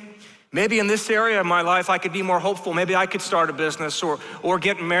 Okay, maybe in this area of my life, I could be more hopeful. Maybe I could start a business or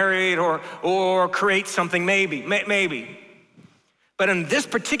get married or create something, maybe. But in this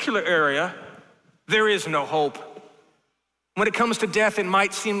particular area, there is no hope. When it comes to death, it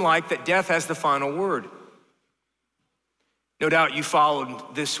might seem like that death has the final word. No doubt you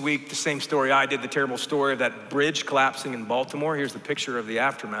followed this week the same story I did, the terrible story of that bridge collapsing in Baltimore. Here's the picture of the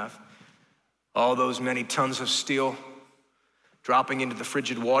aftermath. All those many tons of steel dropping into the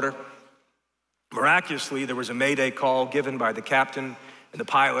frigid water. Miraculously, there was a mayday call given by the captain and the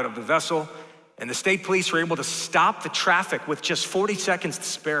pilot of the vessel, and the state police were able to stop the traffic with just 40 seconds to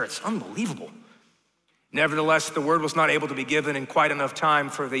spare. It's unbelievable. Nevertheless, the word was not able to be given in quite enough time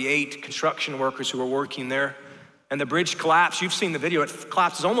for the 8 construction workers who were working there. And the bridge collapsed. You've seen the video. It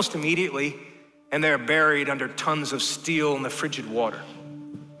collapses almost immediately, and they're buried under tons of steel in the frigid water.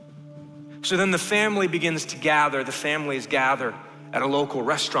 So then the family begins to gather. The families gather at a local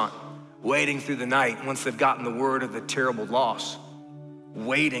restaurant, waiting through the night once they've gotten the word of the terrible loss.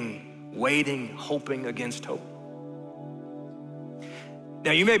 Waiting, hoping against hope.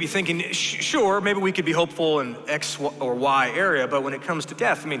 Now you may be thinking, sure, maybe we could be hopeful in X or Y area, but when it comes to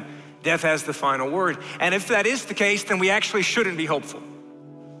death, death has the final word. And if that is the case, then we actually shouldn't be hopeful.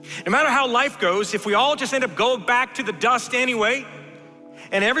 No matter how life goes, if we all just end up going back to the dust anyway,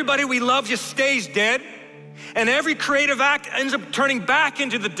 and everybody we love just stays dead, and every creative act ends up turning back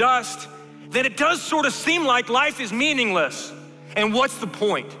into the dust, then it does sort of seem like life is meaningless. And what's the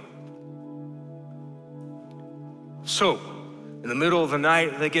point? So, in the middle of the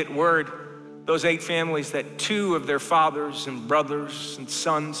night, they get word, those 8 families, that 2 of their fathers and brothers and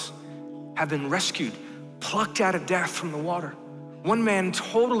sons have been rescued, plucked out of death from the water. One man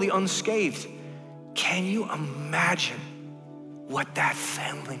totally unscathed. Can you imagine what that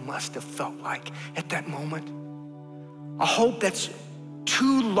family must have felt like at that moment? A hope that's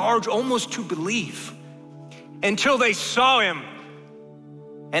too large almost to believe, until they saw him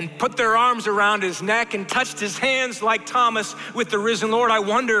and put their arms around his neck and touched his hands like Thomas with the risen Lord. I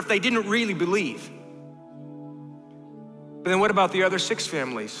wonder if they didn't really believe. But then what about the other 6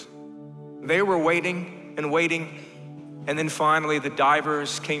 families? They were waiting, and then finally the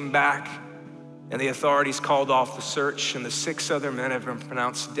divers came back and the authorities called off the search, and the 6 other men have been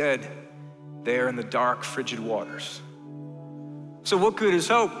pronounced dead there in the dark, frigid waters. So what good is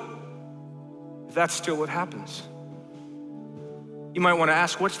hope if that's still what happens? You might want to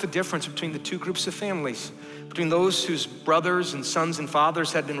ask, what's the difference between the 2 groups of families? Between those whose brothers and sons and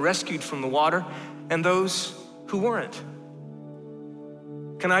fathers had been rescued from the water and those who weren't?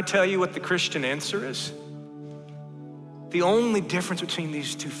 Can I tell you what the Christian answer is? The only difference between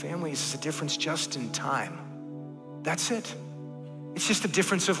these 2 families is a difference just in time. That's it. It's just a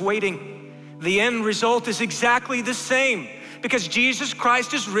difference of waiting. The end result is exactly the same, because Jesus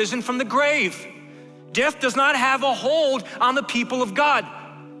Christ is risen from the grave. Death does not have a hold on the people of God.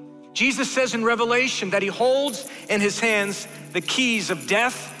 Jesus says in Revelation that he holds in his hands the keys of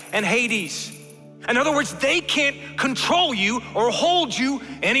death and Hades. In other words, they can't control you or hold you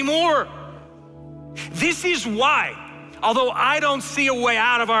anymore. This is why, although I don't see a way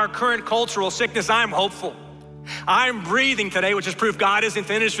out of our current cultural sickness, I'm hopeful. I'm breathing today, which is proof God isn't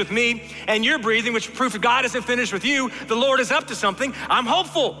finished with me, and you're breathing, which is proof God isn't finished with you. The Lord is up to something. I'm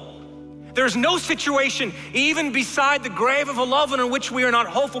hopeful. There's no situation, even beside the grave of a loved one, in which we are not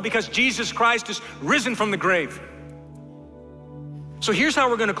hopeful, because Jesus Christ is risen from the grave. So here's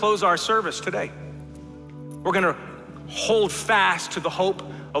how we're going to close our service today. We're going to hold fast to the hope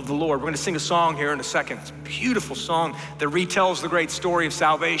of the Lord. We're going to sing a song here in a second. It's a beautiful song that retells the great story of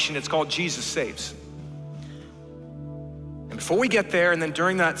salvation. It's called Jesus Saves. And before we get there, and then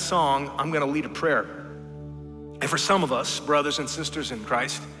during that song, I'm going to lead a prayer. And for some of us, brothers and sisters in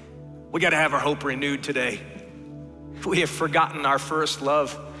Christ, we got to have our hope renewed today. We have forgotten our first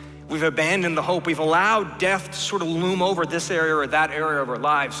love. We've abandoned the hope. We've allowed death to sort of loom over this area or that area of our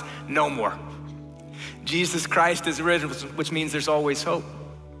lives. No more. Jesus Christ is risen, which means there's always hope.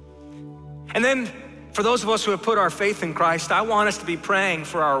 And then for those of us who have put our faith in Christ, I want us to be praying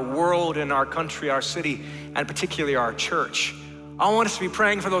for our world and our country, our city, and particularly our church. I want us to be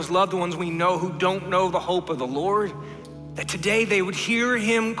praying for those loved ones we know who don't know the hope of the Lord, that today they would hear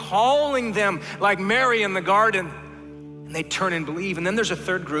him calling them like Mary in the garden, and they turn and believe. And then there's a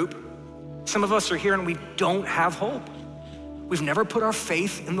third group. Some of us are here and we don't have hope. We've never put our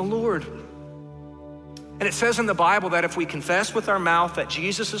faith in the Lord. And it says in the Bible that if we confess with our mouth that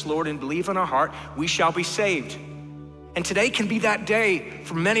Jesus is Lord and believe in our heart, we shall be saved. And today can be that day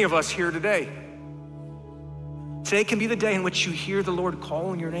for many of us here today. Today can be the day in which you hear the Lord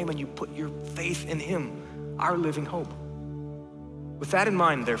calling your name and you put your faith in him, our living hope. With that in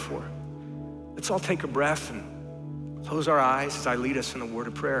mind, therefore, let's all take a breath and close our eyes as I lead us in a word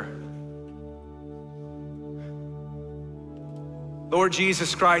of prayer. Lord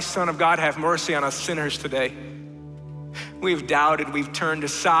Jesus Christ, Son of God, have mercy on us sinners today. we've doubted, we've turned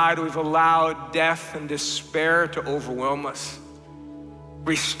aside, we've allowed death and despair to overwhelm us.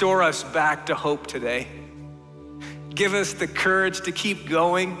 Restore us back to hope today. Give us the courage to keep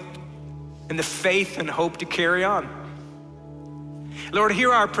going and the faith and hope to carry on. Lord,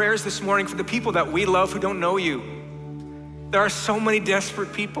 hear our prayers this morning for the people that we love who don't know you. There are so many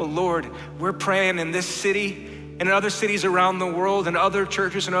desperate people, Lord. We're praying in this city and in other cities around the world and other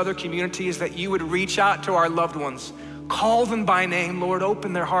churches and other communities that you would reach out to our loved ones. Call them by name, Lord.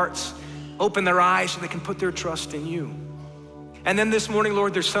 Open their hearts, open their eyes so they can put their trust in you. And then this morning,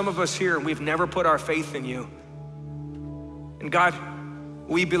 Lord, there's some of us here and we've never put our faith in you. And God,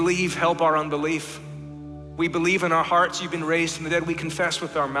 we believe, help our unbelief. We believe in our hearts you've been raised from the dead. We confess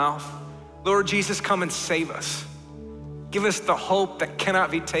with our mouth. Lord Jesus, come and save us. Give us the hope that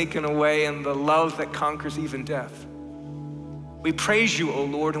cannot be taken away and the love that conquers even death. We praise you, O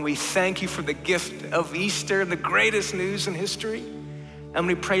Lord, and we thank you for the gift of Easter, the greatest news in history. And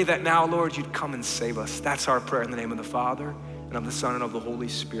we pray that now, Lord, you'd come and save us. That's our prayer in the name of the Father, and of the Son, and of the Holy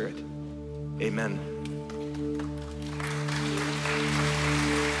Spirit. Amen.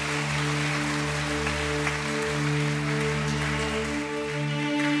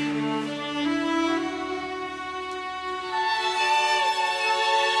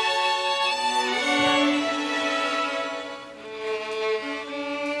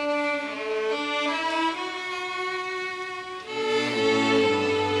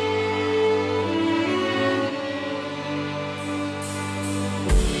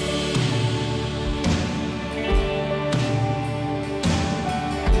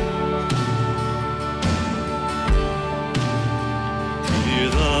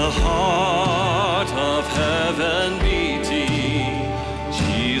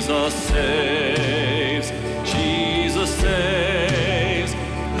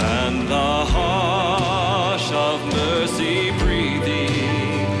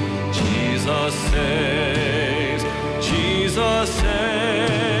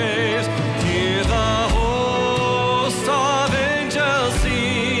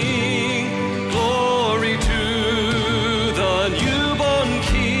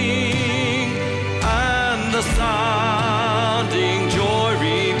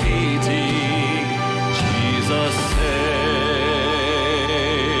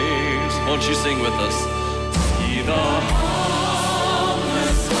 Won't you sing with us? See the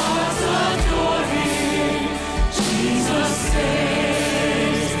homeless hearts adore Him. Jesus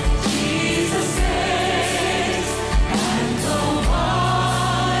saves, Jesus saves, and the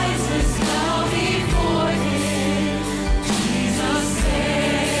wisest bow before Him. Jesus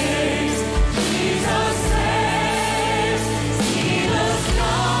saves, Jesus saves. See the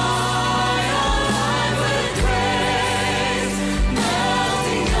sky alive with grace,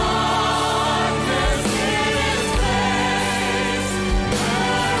 melting darkness in His face.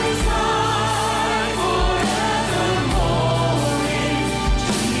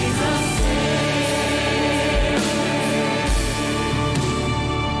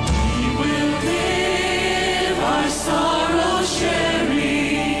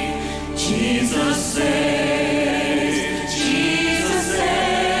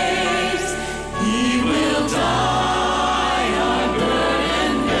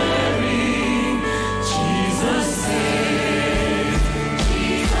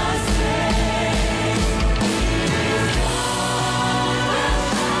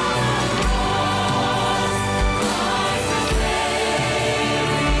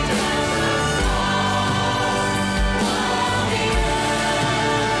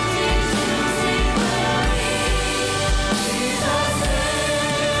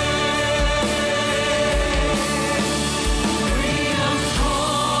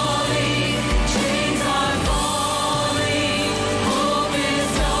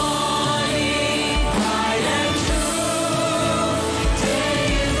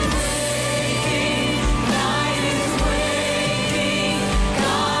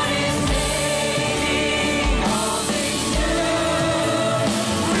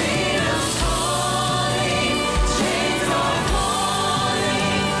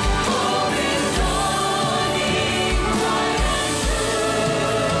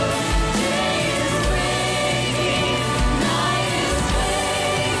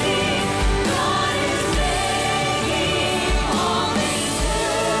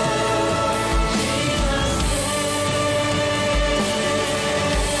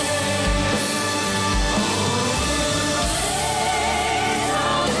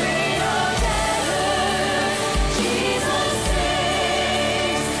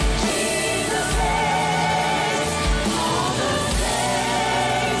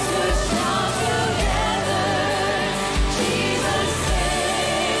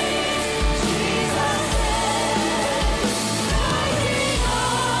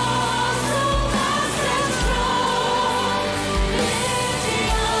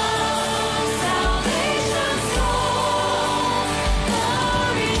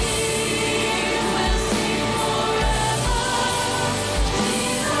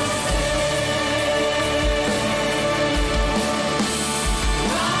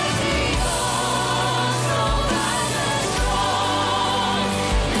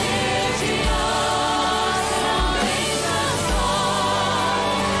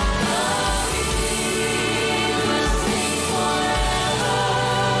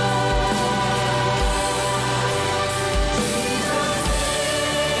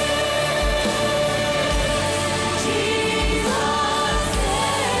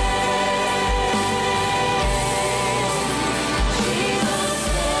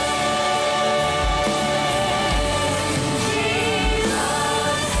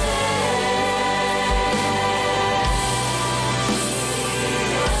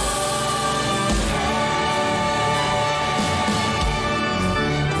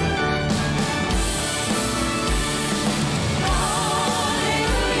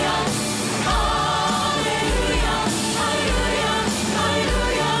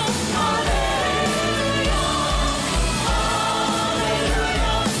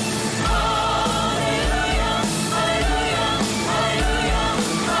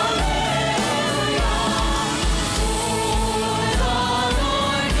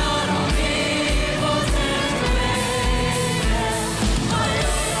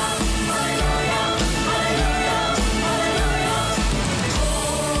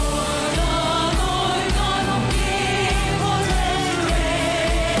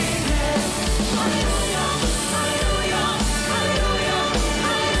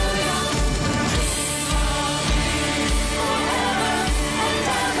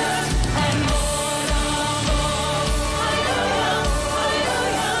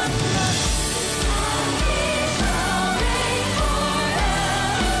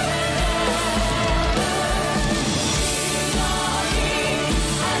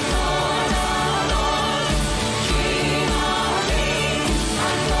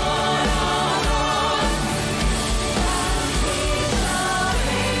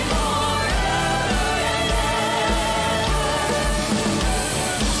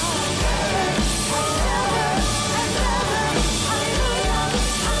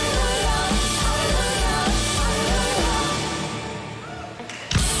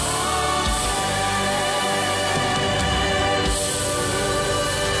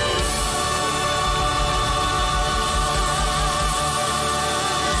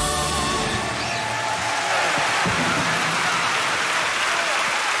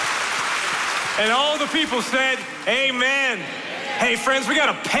 And all the people said, amen. Hey friends, we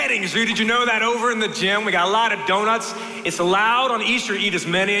got a petting zoo. Did you know that over in the gym? We got a lot of donuts. It's allowed on Easter, eat as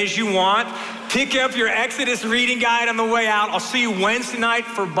many as you want. Pick up your Exodus reading guide on the way out. I'll see you Wednesday night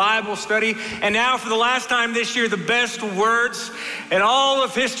for Bible study. And now for the last time this year, the best words in all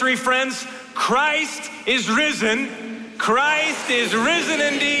of history, friends. Christ is risen. Christ is risen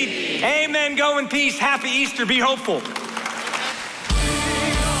indeed. Amen. Go in peace. Happy Easter. Be hopeful.